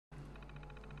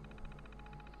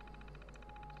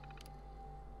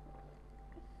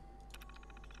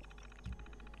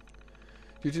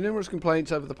Due to numerous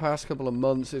complaints over the past couple of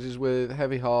months, it is with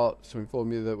heavy heart to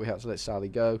inform you that we had to let Sally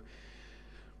go.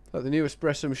 The new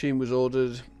espresso machine was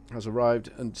ordered, has arrived.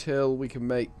 Until we can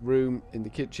make room in the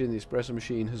kitchen, the espresso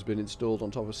machine has been installed on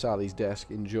top of Sally's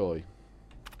desk. Enjoy.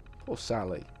 Poor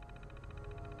Sally.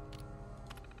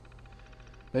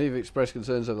 Many have expressed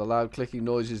concerns over the loud clicking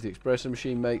noises the espresso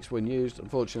machine makes when used.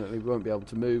 Unfortunately, we won't be able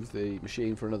to move the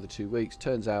machine for another 2 weeks.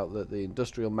 Turns out that the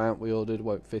industrial mount we ordered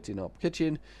won't fit in our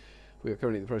kitchen. We are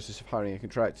currently in the process of hiring a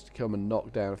contractor to come and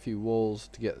knock down a few walls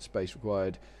to get the space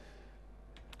required.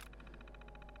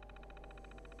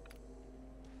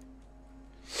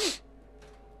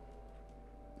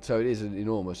 So it is an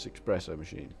enormous espresso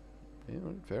machine. Yeah,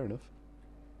 fair enough.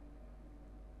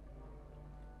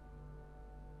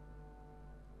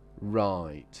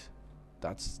 Right.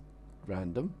 That's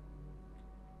random.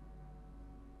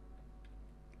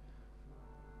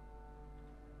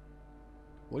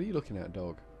 What are you looking at,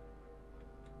 dog?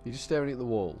 You're just staring at the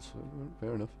walls.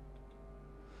 Fair enough.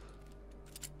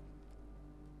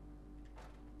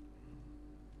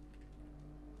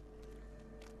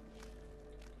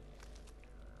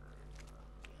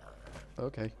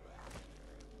 Okay.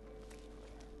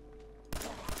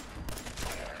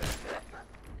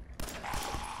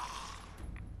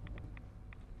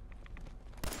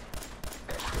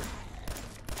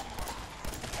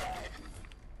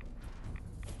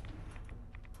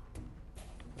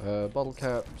 Bottle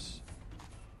caps.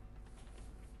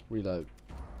 Reload.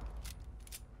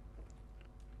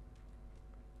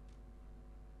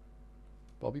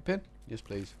 Bobby pin? Yes,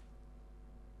 please.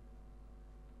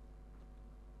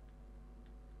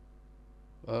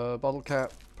 Bottle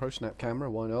cap. Pro snap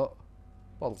camera. Why not?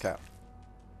 Bottle cap.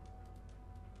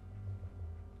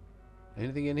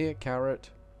 Anything in here? Carrot.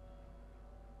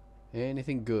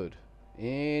 Anything good?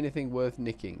 Anything worth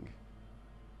nicking?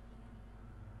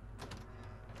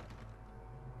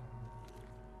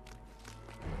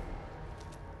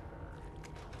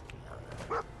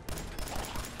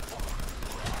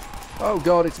 Oh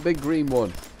god, it's a big green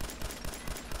one.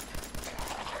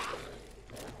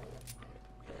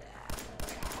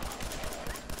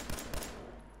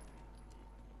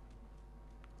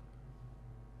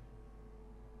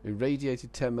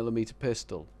 Irradiated 10mm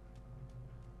pistol.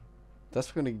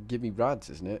 That's going to give me rads,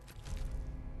 isn't it?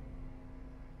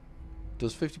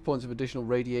 Does 50 points of additional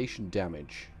radiation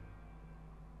damage.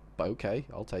 But okay,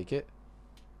 I'll take it.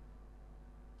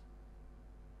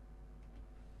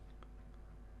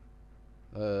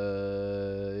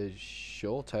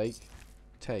 Sure, take.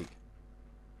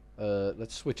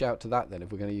 Let's switch out to that then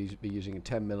if we're going to be using a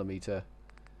 10mm.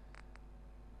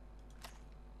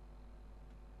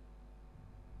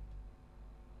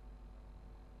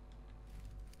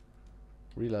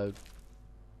 Reload.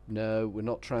 No, we're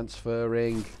not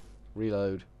transferring.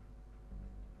 Reload.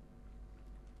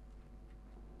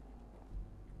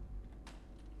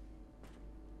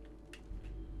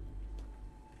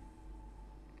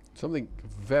 Something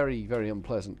very, very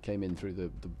unpleasant came in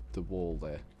through the wall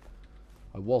there.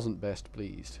 I wasn't best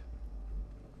pleased.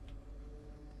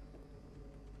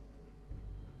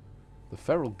 The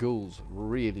feral ghouls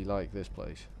really like this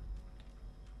place.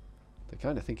 They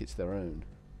kind of think it's their own.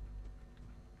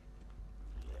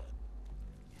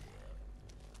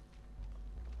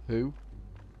 Who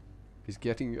is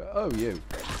getting... Oh, you.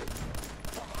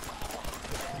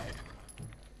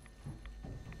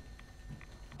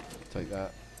 Take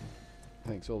that.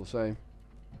 Thanks all the same.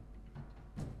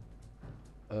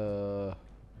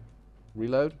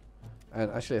 Reload.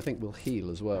 And actually I think we'll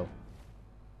heal as well.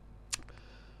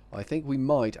 I think we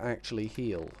might actually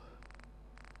heal.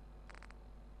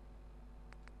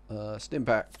 Stim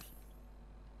pack.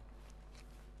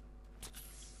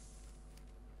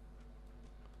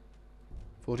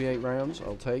 $48 rounds,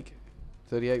 I'll take.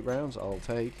 38 rounds, I'll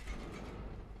take.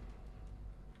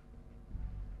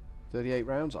 38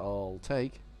 rounds, I'll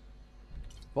take.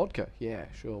 Vodka, yeah,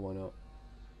 sure, why not?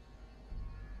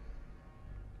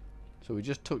 So we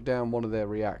just took down one of their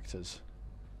reactors.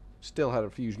 Still had a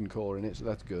fusion core in it, so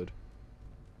that's good.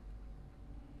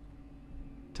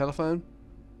 Telephone?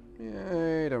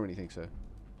 Yeah, I don't really think so.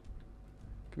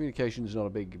 Communication is not a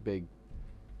big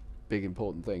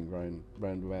important thing round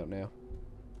about now.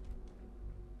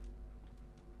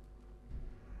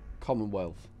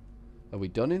 Commonwealth. Are we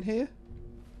done in here?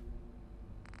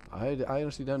 I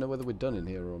honestly don't know whether we're done in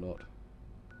here or not.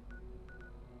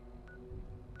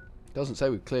 Doesn't say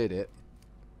we've cleared it.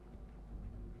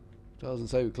 Doesn't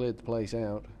say we cleared the place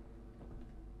out.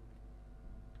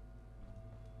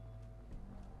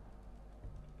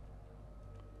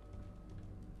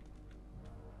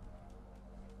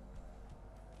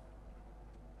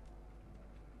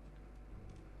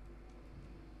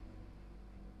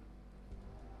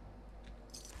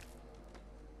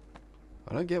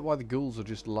 I don't get why the ghouls are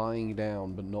just lying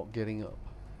down but not getting up.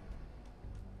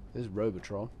 There's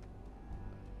Robotron.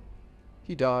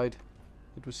 He died.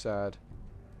 It was sad.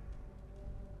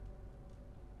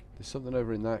 There's something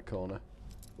over in that corner.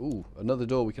 Ooh, another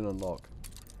door we can unlock.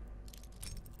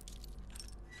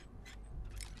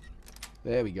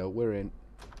 There we go, we're in.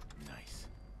 Nice.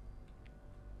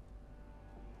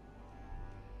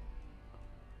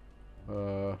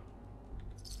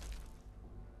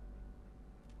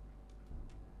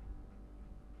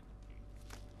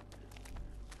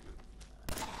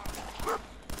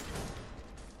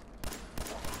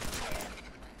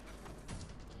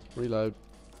 Reload.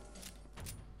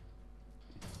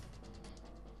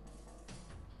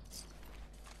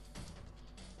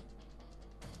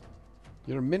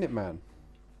 You're a Minuteman.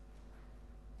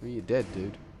 Well, you're dead,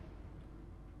 dude.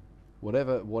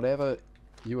 Whatever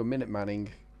you were Minutemanning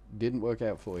didn't work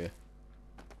out for you.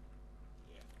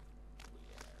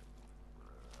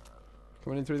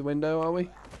 Coming in through the window, are we?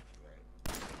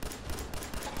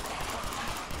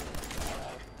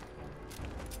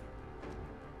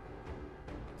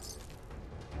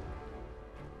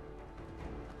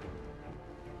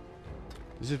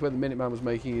 This is where the Minuteman was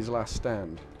making his last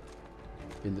stand.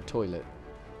 In the toilet.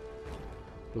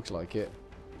 Looks like it.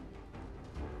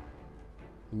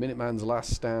 The Minuteman's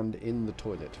last stand in the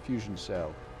toilet. Fusion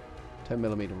cell.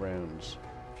 10mm rounds.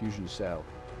 Fusion cell.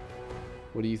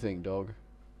 What do you think, dog?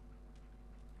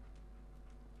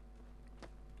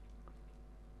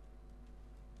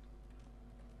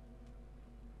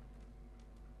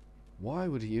 Why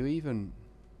would you even...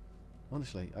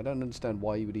 Honestly, I don't understand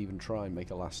why you would even try and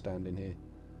make a last stand in here.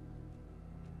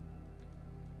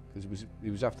 Because it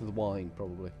was after the wine,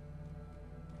 probably.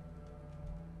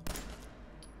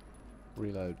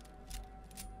 Reload.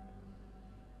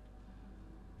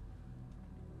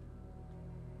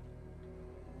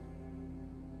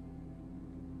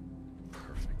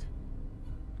 Perfect.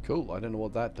 Cool, I don't know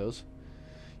what that does.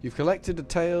 You've collected the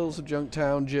Tales of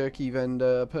Junktown jerky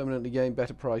vendor. Permanently gain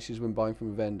better prices when buying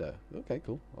from a vendor. Okay,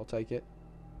 cool. I'll take it.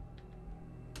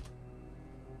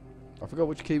 I forgot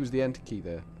which key was the enter key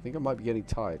there. I think I might be getting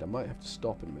tired. I might have to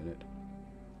stop in a minute.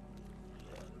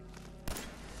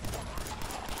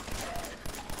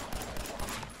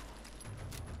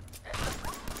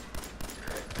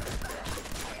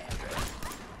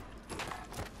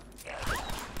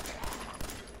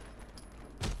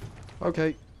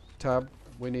 Okay, tab.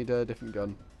 We need a different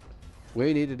gun.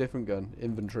 We need a different gun.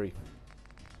 Inventory.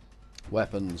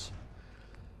 Weapons.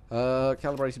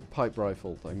 Calibrated pipe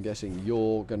rifle. I'm guessing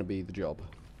you're going to be the job.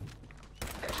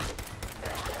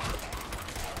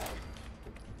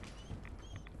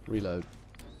 Reload.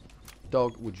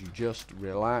 Dog, would you just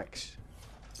relax?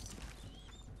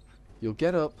 You'll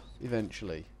get up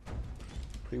eventually.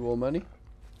 Pre-war money?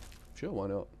 Sure, why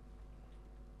not?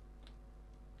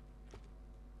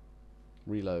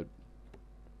 Reload.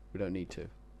 We don't need to.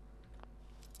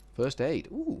 First aid.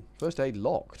 Ooh, first aid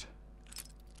locked.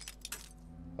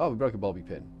 Oh, we broke a bobby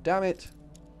pin. Damn it.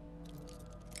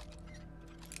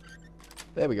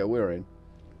 There we go, we're in.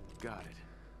 Got it.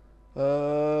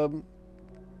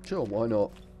 Sure, why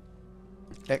not?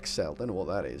 Excel, don't know what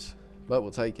that is, but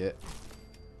we'll take it.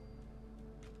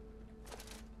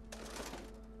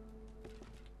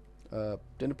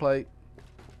 Dinner plate.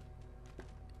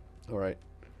 Alright.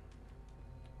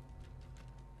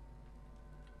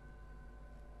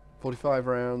 45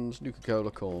 rounds,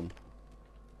 Nuka-Cola corn.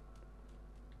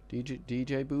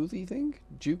 DJ Boothie thing?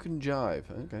 Duke and Jive,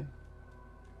 okay.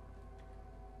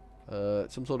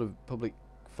 Some sort of public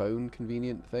phone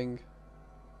convenient thing.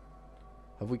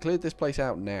 Have we cleared this place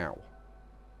out now?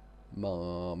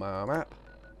 Map.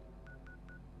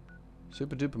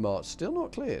 Super Duper Mart, still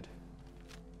not cleared.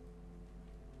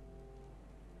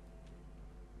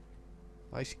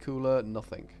 Ice cooler,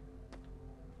 nothing.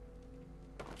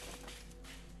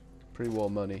 Pre-war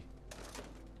money,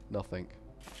 nothing.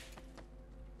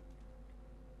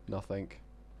 Nothing.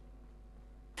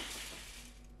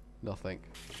 Nothing.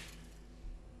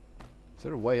 Is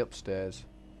there a way upstairs?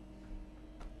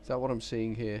 Is that what I'm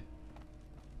seeing here?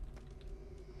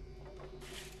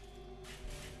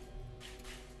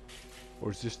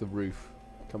 Or is just the roof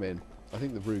come in? I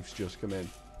think the roof's just come in.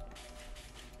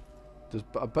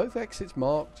 Are both exits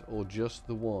marked or just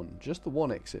the one? Just the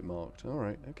one exit marked.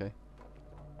 Alright, okay.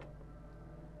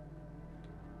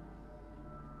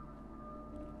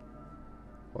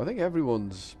 Well, I think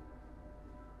everyone's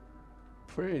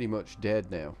pretty much dead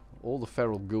now. All the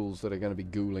feral ghouls that are going to be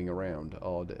ghouling around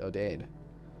are dead.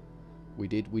 We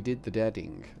did the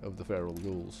deading of the feral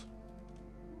ghouls.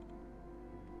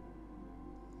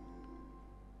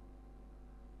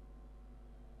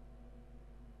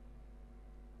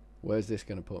 Where's this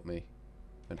going to put me?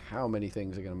 And how many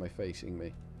things are going to be facing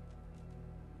me?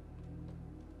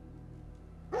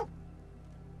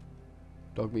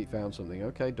 Dog meat found something.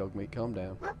 Okay, dog meat, calm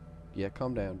down. Yeah,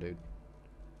 calm down, dude.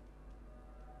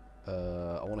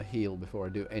 I want to heal before I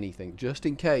do anything, just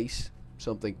in case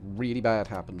something really bad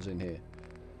happens in here.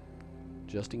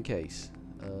 Just in case.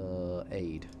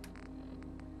 Aid.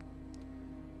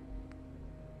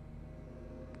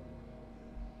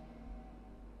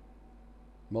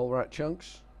 Mole rat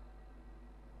chunks.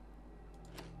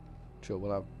 Sure,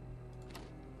 we'll have...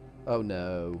 Oh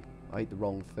no, I ate the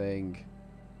wrong thing.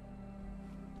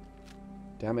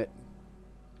 Damn it.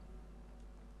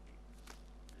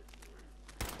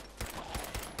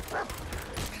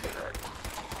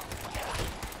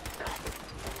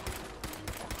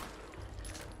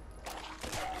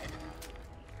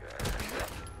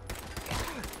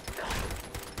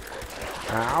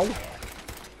 Ow!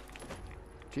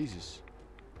 Jesus.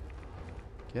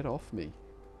 Get off me.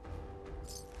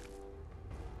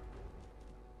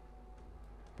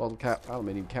 Bottle cap,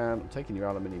 aluminium can. I'm taking your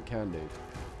aluminium can, dude.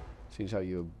 Seems how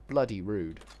you're bloody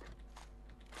rude.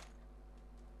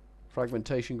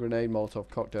 Fragmentation grenade, Molotov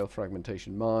cocktail,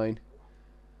 fragmentation mine.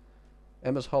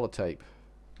 Emma's holotape.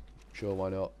 Sure, why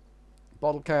not?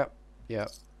 Bottle cap. Yeah.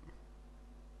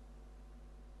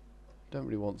 Don't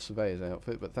really want surveyor's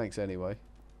outfit, but thanks anyway.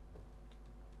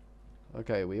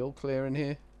 Okay, are we all clear in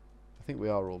here? I think we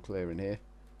are all clear in here.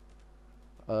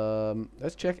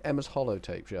 Let's check Emma's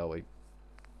holotape, shall we?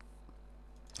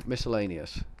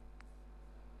 Miscellaneous.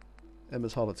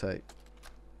 Emma's holotape.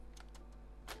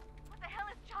 What the hell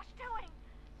is Josh doing?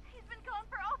 He's been gone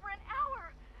for over an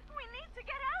hour. We need to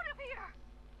get out of here.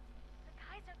 The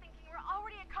guys are thinking we're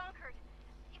already at Concord.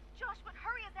 If Josh would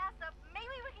hurry his ass up,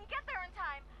 maybe we can get there in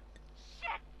time.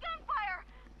 Shit! Gunfire!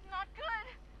 Not good!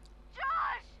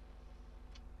 Josh!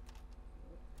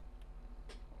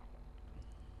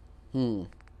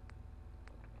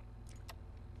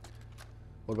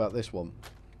 What about this one?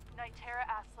 Nitera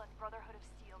Aslan, Brotherhood of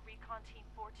Steel, Recon Team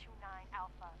 429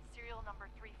 Alpha, serial number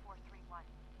 3431.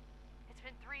 It's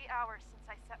been 3 hours since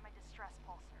I set my distress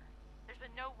pulsar. There's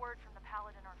been no word from the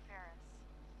Paladin or Ferris.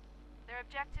 Their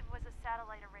objective was a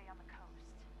satellite array on the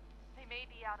coast. They may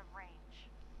be out of range.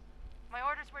 My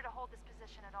orders were to hold this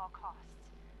position at all costs.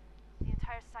 The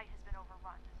entire site has been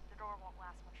overrun. The door won't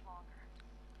last much longer.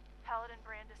 Paladin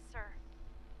Brandis, sir.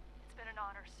 It's been an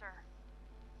honor, sir.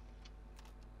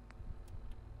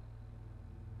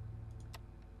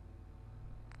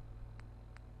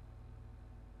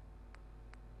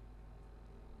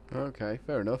 Okay,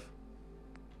 fair enough.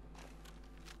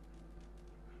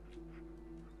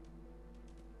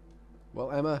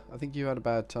 Well, Emma, I think you had a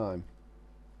bad time.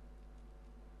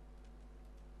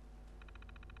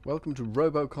 Welcome to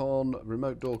Robocon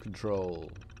remote door control.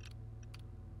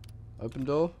 Open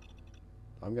door?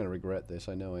 I'm going to regret this,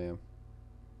 I know I am.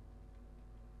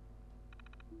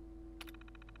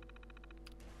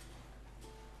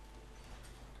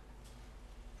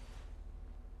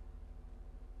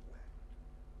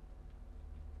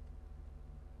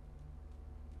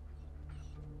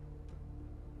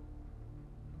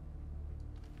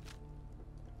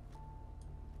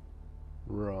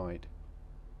 Right.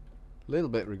 A little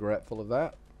bit regretful of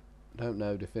that. Don't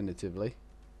know definitively.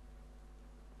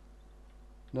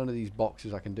 None of these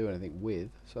boxes I can do anything with,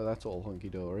 so that's all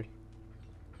hunky-dory.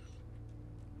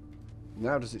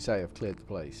 Now does it say I've cleared the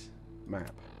place?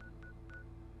 Map.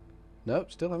 Nope,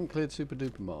 still haven't cleared Super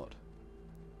Duper Mart.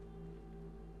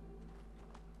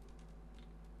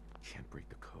 Can't break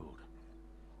the code.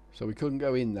 So we couldn't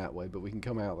go in that way, but we can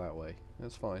come out that way.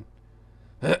 That's fine.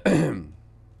 Right,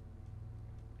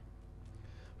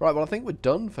 well I think we're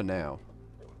done for now.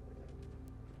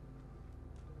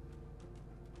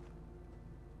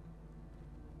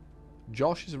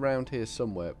 Josh is around here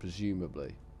somewhere,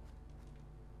 presumably.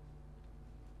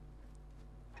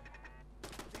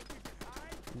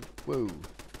 Whoa.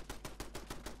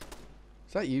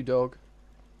 Is that you, dog?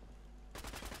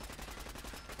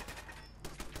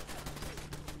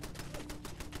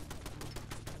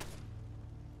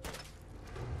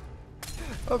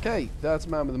 Okay, that's a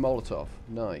man with a Molotov.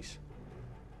 Nice.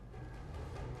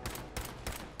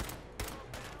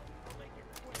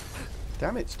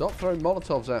 Damn it, stop throwing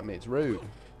Molotovs at me, it's rude.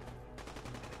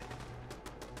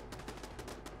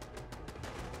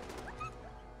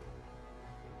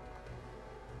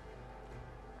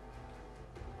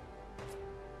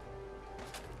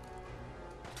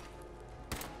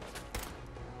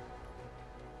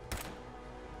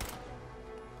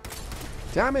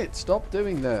 Damn it, stop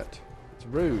doing that. It's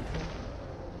rude.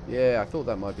 Yeah, I thought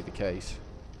that might be the case.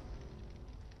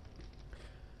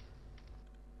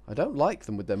 I don't like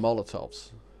them with their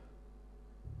Molotovs.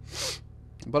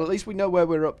 But at least we know where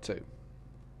we're up to.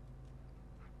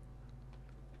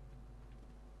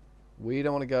 We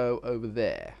don't want to go over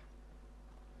there.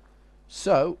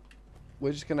 So,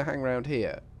 we're just going to hang around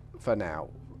here for now.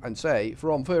 And say,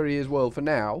 from Furryearsworld for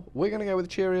now, we're going to go with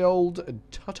cheery old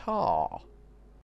ta-ta.